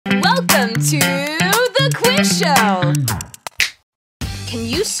Welcome to the quiz show! Can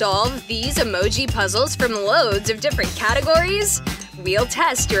you solve these emoji puzzles from loads of different categories? We'll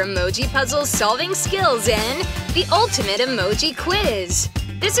test your emoji puzzle solving skills in the Ultimate Emoji Quiz.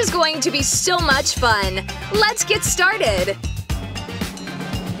 This is going to be so much fun! Let's get started!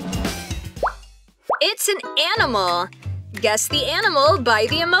 It's an animal. Guess the animal by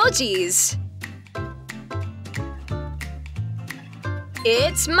the emojis.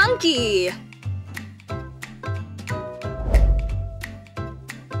 It's monkey.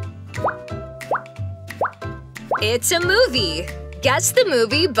 It's a movie. Guess the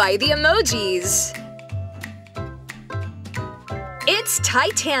movie by the emojis. It's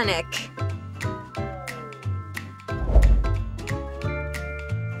Titanic.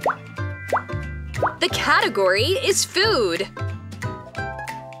 The category is food.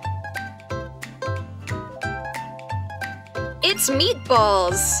 It's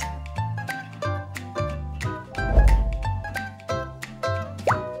meatballs.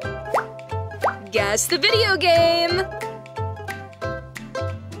 Guess the video game.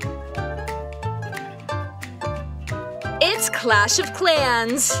 It's Clash of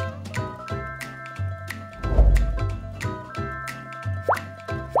Clans.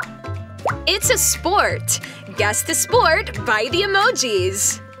 It's a sport. Guess the sport by the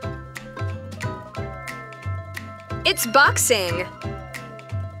emojis. It's boxing.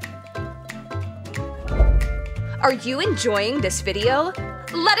 Are you enjoying this video?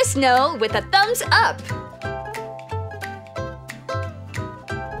 Let us know with a thumbs up!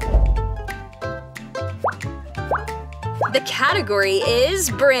 The category is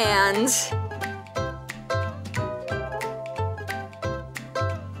brands.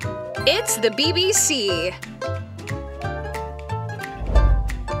 It's the BBC.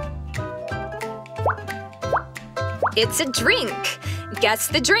 It's a drink. Guess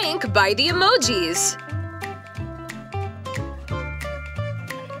the drink by the emojis.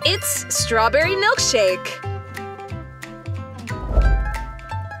 It's strawberry milkshake.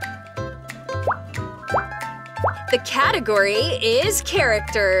 The category is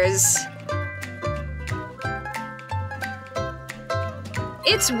characters.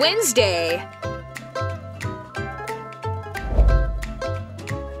 It's Wednesday.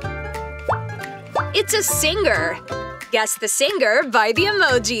 It's a singer. Guess the singer by the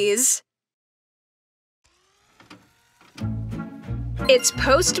emojis. It's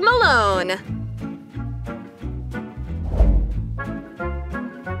Post Malone.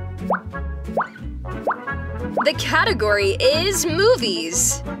 The category is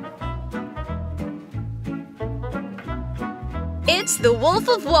movies. It's The Wolf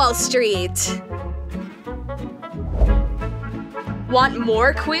of Wall Street. Want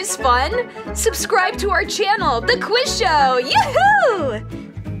more quiz fun? Subscribe to our channel, The Quiz Show! Yoo-hoo!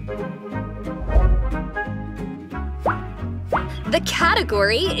 The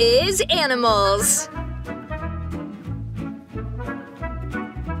category is animals.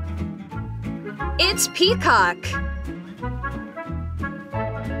 It's peacock.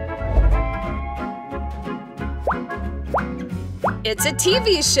 It's a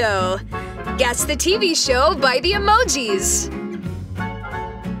TV show. Guess the TV show by the emojis.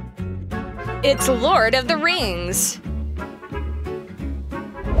 It's Lord of the Rings.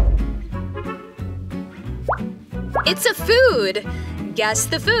 It's a food. Guess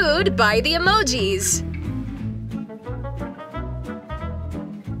the food by the emojis.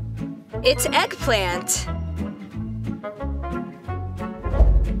 It's eggplant.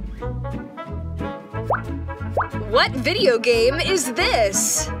 What video game is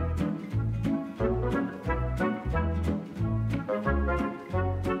this?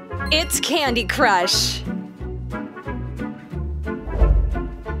 It's Candy Crush.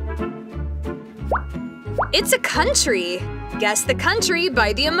 It's a country. Guess the country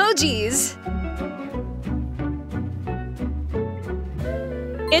by the emojis.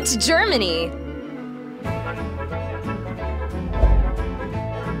 It's Germany.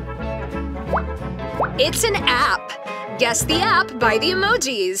 It's an app. Guess the app by the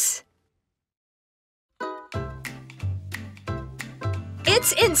emojis.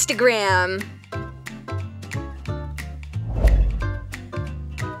 It's Instagram.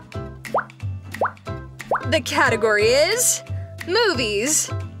 The category is movies.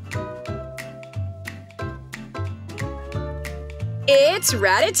 It's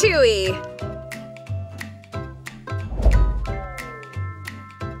Ratatouille.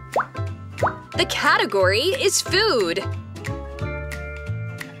 The category is food.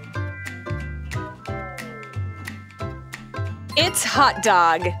 It's hot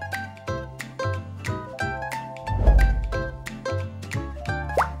dog.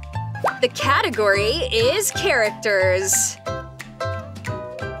 The category is characters.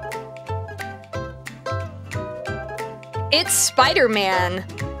 It's Spider-Man.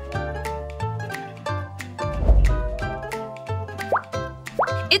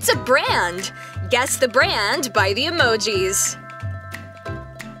 It's a brand. Guess the brand by the emojis.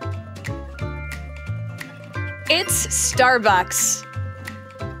 It's Starbucks.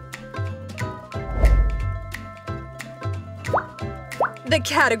 The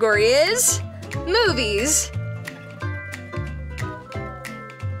category is movies.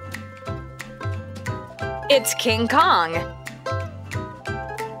 It's King Kong.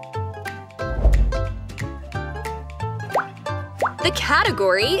 The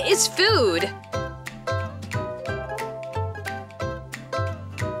category is food.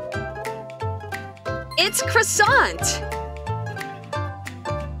 It's croissant.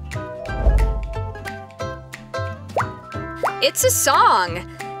 It's a song.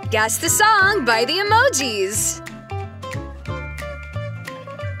 Guess the song by the emojis.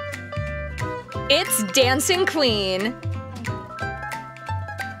 It's Dancing Queen.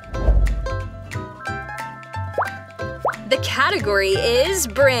 The category is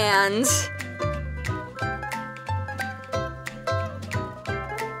brands.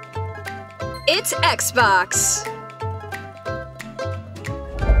 It's Xbox.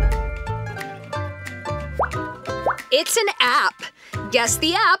 It's an app. Guess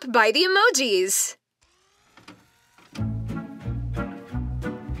the app by the emojis.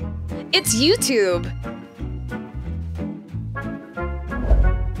 It's YouTube.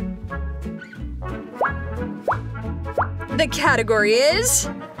 The category is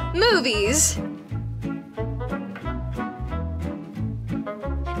movies.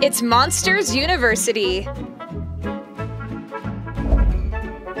 It's Monsters University.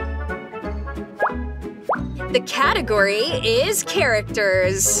 The category is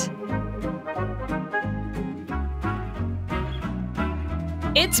characters.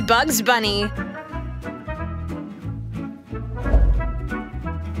 It's Bugs Bunny.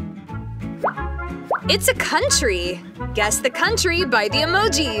 It's a country. Guess the country by the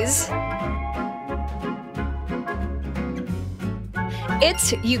emojis.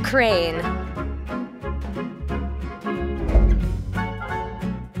 It's Ukraine.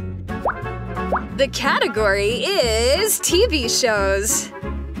 The category is TV shows.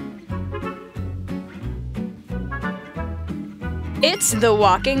 It's The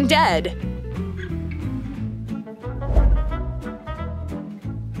Walking Dead.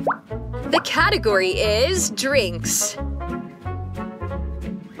 The category is drinks.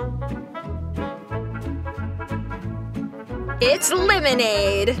 It's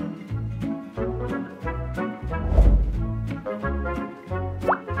lemonade.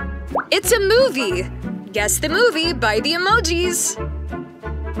 It's a movie. Guess the movie by the emojis.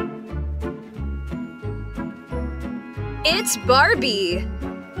 It's Barbie.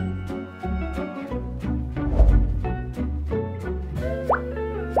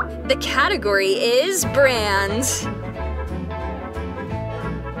 The category is brands.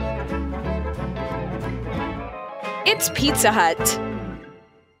 It's Pizza Hut.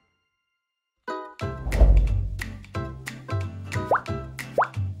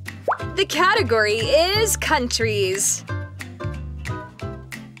 The category is countries.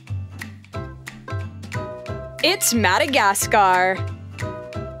 It's Madagascar.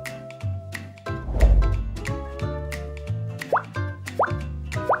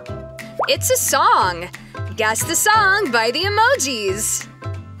 It's a song. Guess the song by the emojis.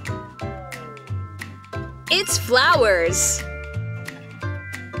 It's flowers.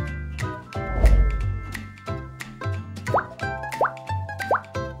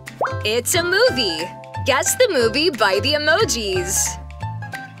 It's a movie. Guess the movie by the emojis.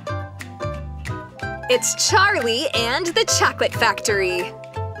 It's Charlie and the Chocolate Factory.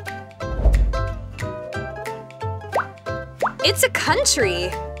 It's a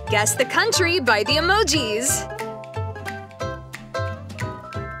country. Guess the country by the emojis.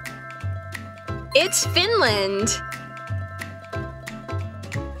 It's Finland.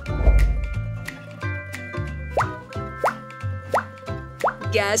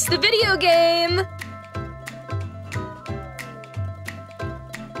 Guess the video game.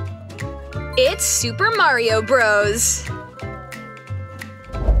 It's Super Mario Bros.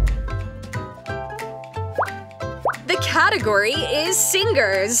 The category is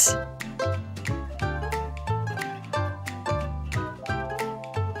singers.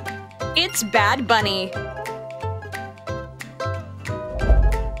 It's Bad Bunny.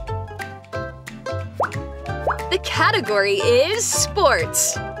 The category is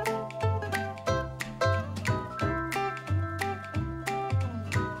sports.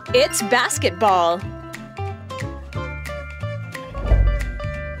 It's basketball.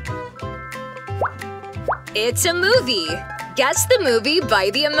 It's a movie. Guess the movie by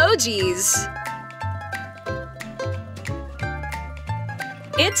the emojis.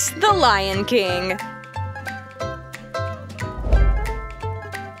 It's The Lion King.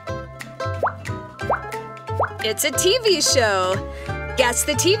 It's a TV show. Guess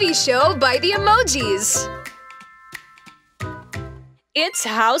the TV show by the emojis. It's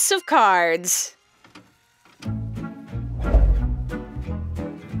House of Cards.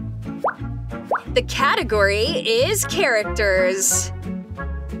 The category is characters.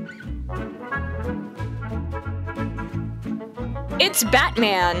 It's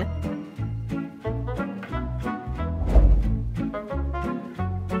Batman.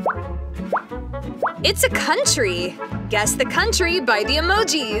 It's a country. Guess the country by the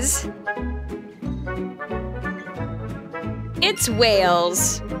emojis. It's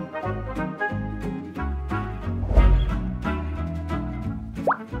Wales.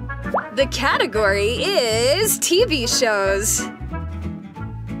 The category is TV shows.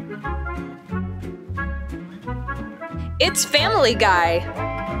 It's Family Guy.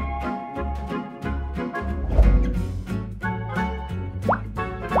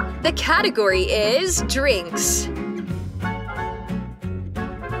 The category is drinks.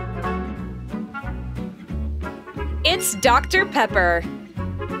 It's Dr. Pepper.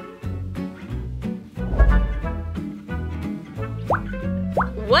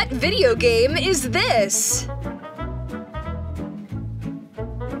 What video game is this?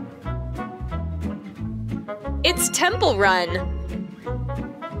 It's Temple Run.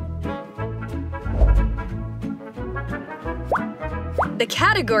 The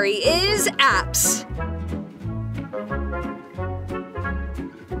category is apps.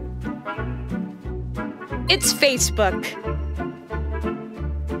 It's Facebook.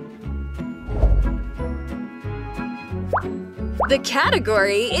 The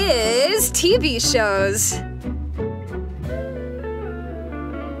category is TV shows.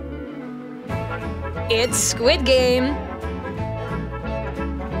 It's Squid Game.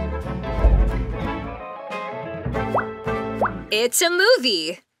 It's a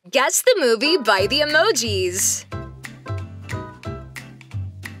movie. Guess the movie by the emojis.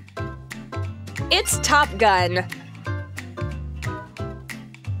 It's Top Gun.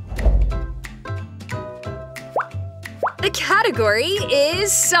 The category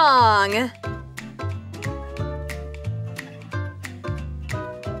is song.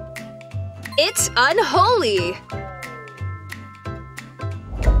 It's Unholy.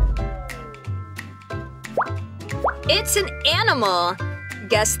 It's an animal.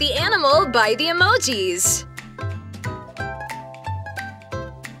 Guess the animal by the emojis.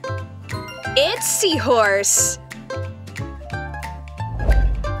 It's Seahorse.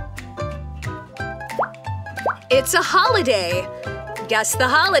 It's a holiday. Guess the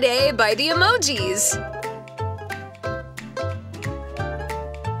holiday by the emojis.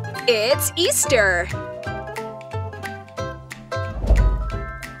 It's Easter.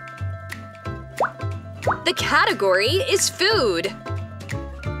 The category is food.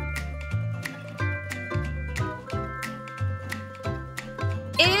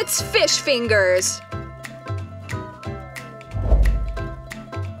 It's fish fingers.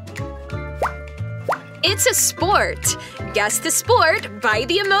 It's a sport. Guess the sport by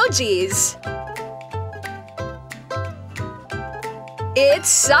the emojis. It's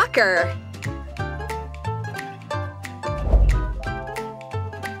soccer.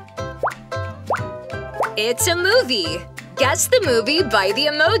 It's a movie. Guess the movie by the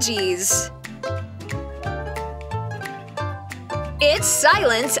emojis. It's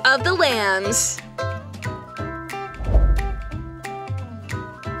Silence of the Lambs.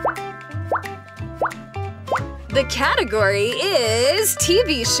 The category is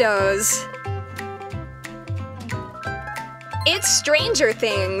TV shows. It's Stranger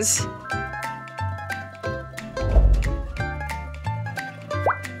Things.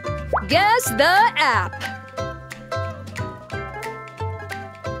 Guess the app.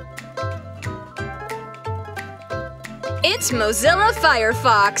 It's Mozilla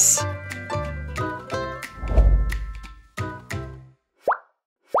Firefox.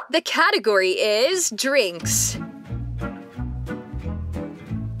 The category is drinks.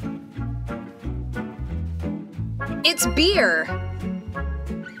 It's beer.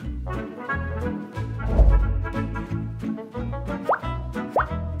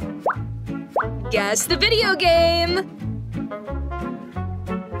 Guess the video game.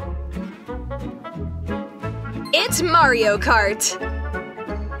 It's Mario Kart.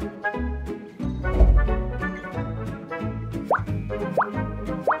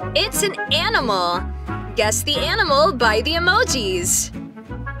 It's an animal. Guess the animal by the emojis.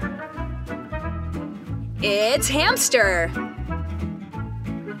 It's hamster.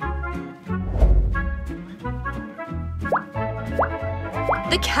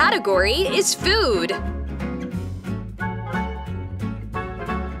 The category is food.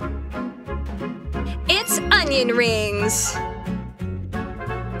 It's onion rings.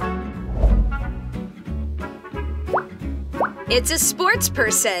 It's a sports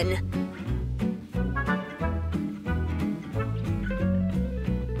person.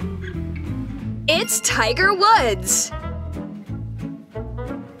 It's Tiger Woods.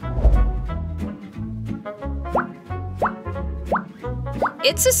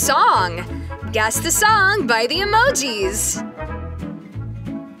 It's a song. Guess the song by the emojis.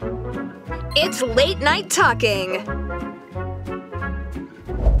 It's late night talking.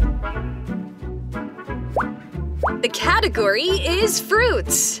 The category is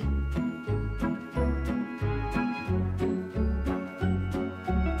fruits.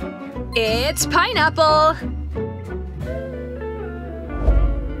 It's pineapple.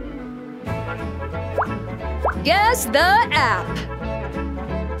 Guess the app.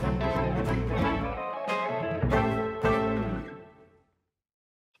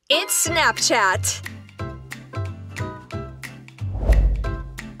 It's Snapchat.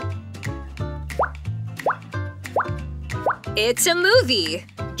 It's a movie.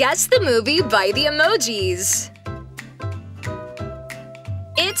 Guess the movie by the emojis.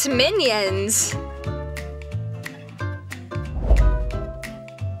 It's Minions.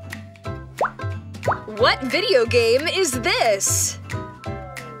 What video game is this?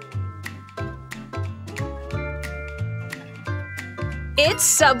 It's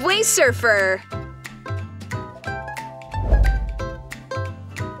Subway Surfer.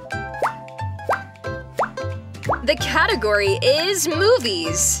 The category is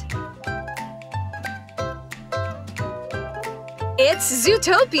movies. It's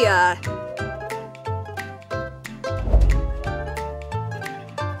Zootopia.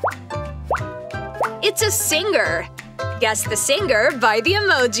 It's a singer. Guess the singer by the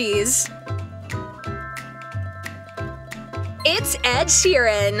emojis. It's Ed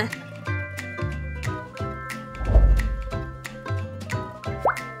Sheeran.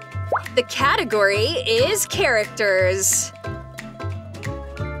 The category is characters.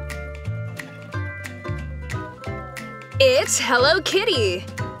 It's Hello Kitty.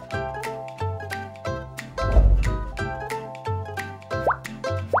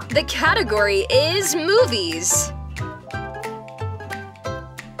 The category is movies.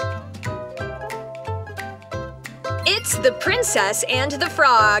 It's The Princess and the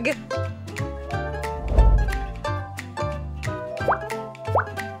Frog.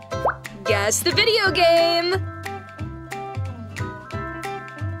 Guess the video game.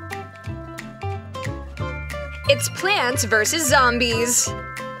 It's Plants vs. Zombies.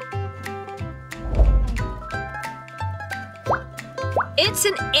 It's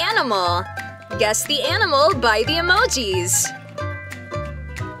an animal. Guess the animal by the emojis.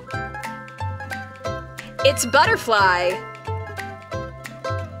 It's butterfly.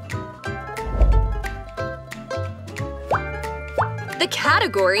 The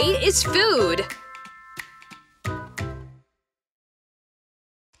category is food.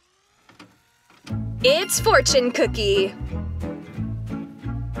 It's fortune cookie.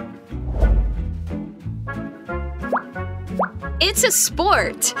 It's a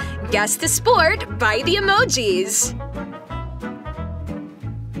sport. Guess the sport by the emojis.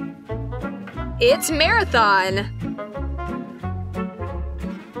 It's marathon.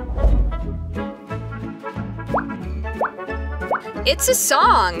 It's a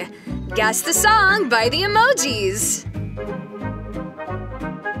song. Guess the song by the emojis.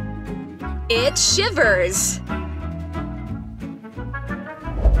 It's Shivers.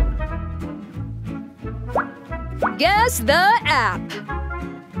 Guess the app.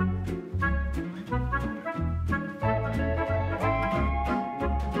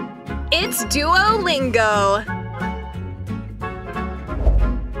 It's Duolingo.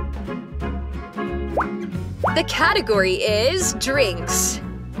 The category is drinks.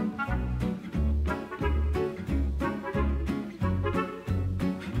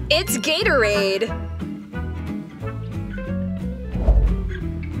 It's Gatorade.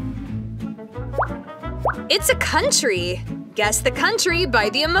 It's a country. Guess the country by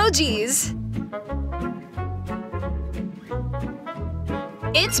the emojis.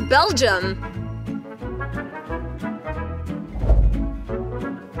 It's Belgium.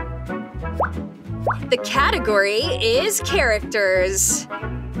 The category is characters.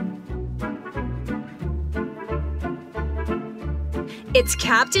 It's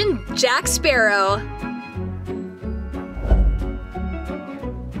Captain Jack Sparrow.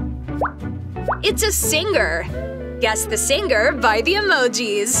 It's a singer. Guess the singer by the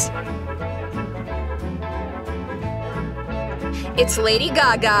emojis. It's Lady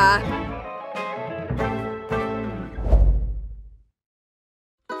Gaga.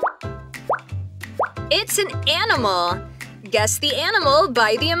 It's an animal. Guess the animal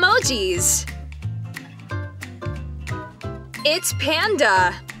by the emojis. It's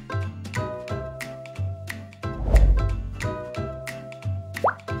Panda.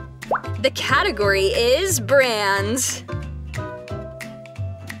 The category is brand.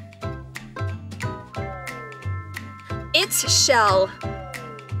 It's Shell.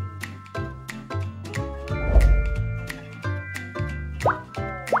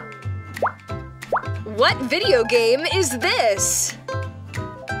 What video game is this?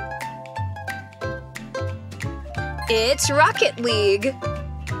 It's Rocket League.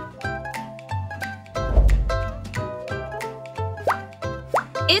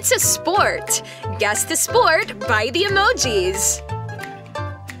 It's a sport. Guess the sport by the emojis.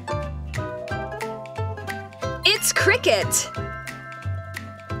 It's cricket.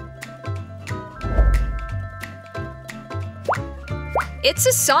 It's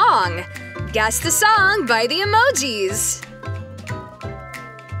a song. Guess the song by the emojis.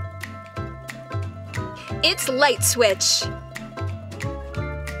 It's light switch.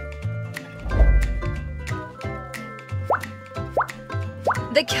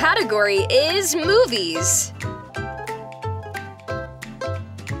 The category is movies.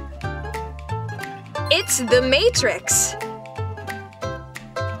 It's The Matrix.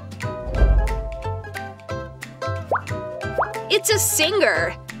 It's a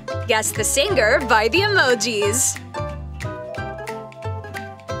singer. Guess the singer by the emojis.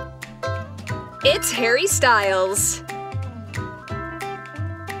 It's Harry Styles.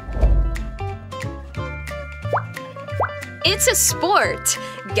 It's a sport.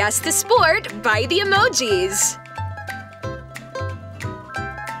 Guess the sport by the emojis.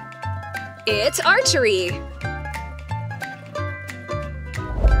 It's archery.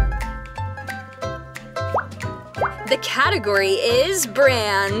 The category is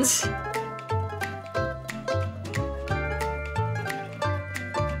brand.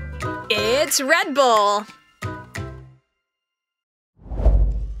 It's Red Bull.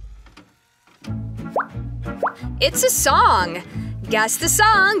 It's a song. Guess the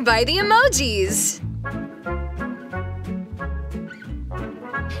song by the emojis.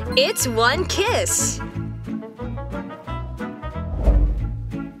 It's One Kiss.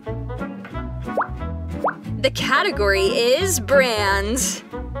 The category is brand.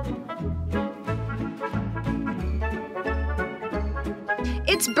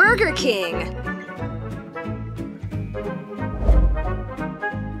 It's Burger King.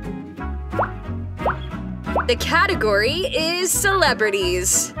 The category is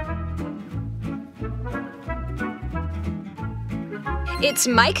celebrities. It's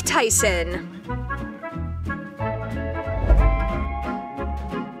Mike Tyson.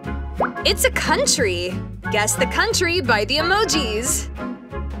 It's a country. Guess the country by the emojis.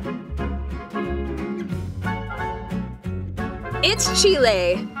 It's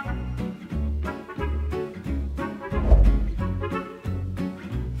Chile.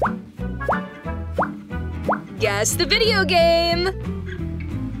 Guess the video game.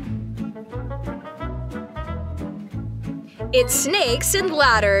 It's Snakes and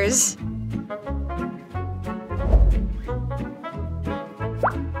Ladders.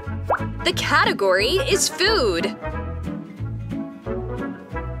 The category is food.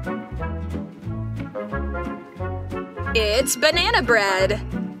 It's banana bread.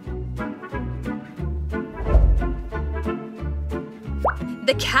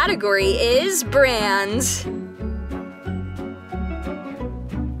 The category is brand.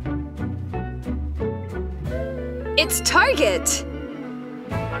 It's Target.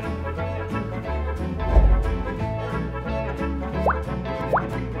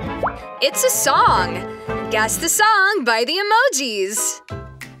 It's a song. Guess the song by the emojis.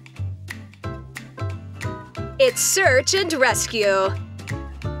 It's Search and Rescue.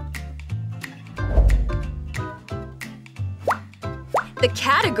 The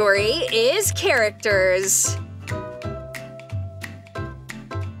category is characters.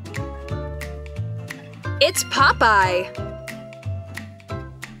 It's Popeye.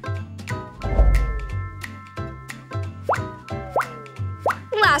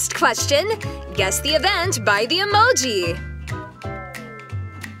 Last question. Guess the event by the emoji.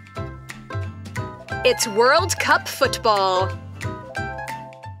 It's World Cup football.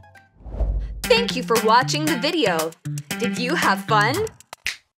 Thank you for watching the video. Did you have fun?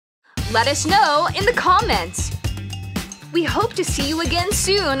 Let us know in the comments! We hope to see you again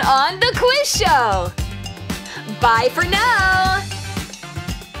soon on The Quiz Show! Bye for now!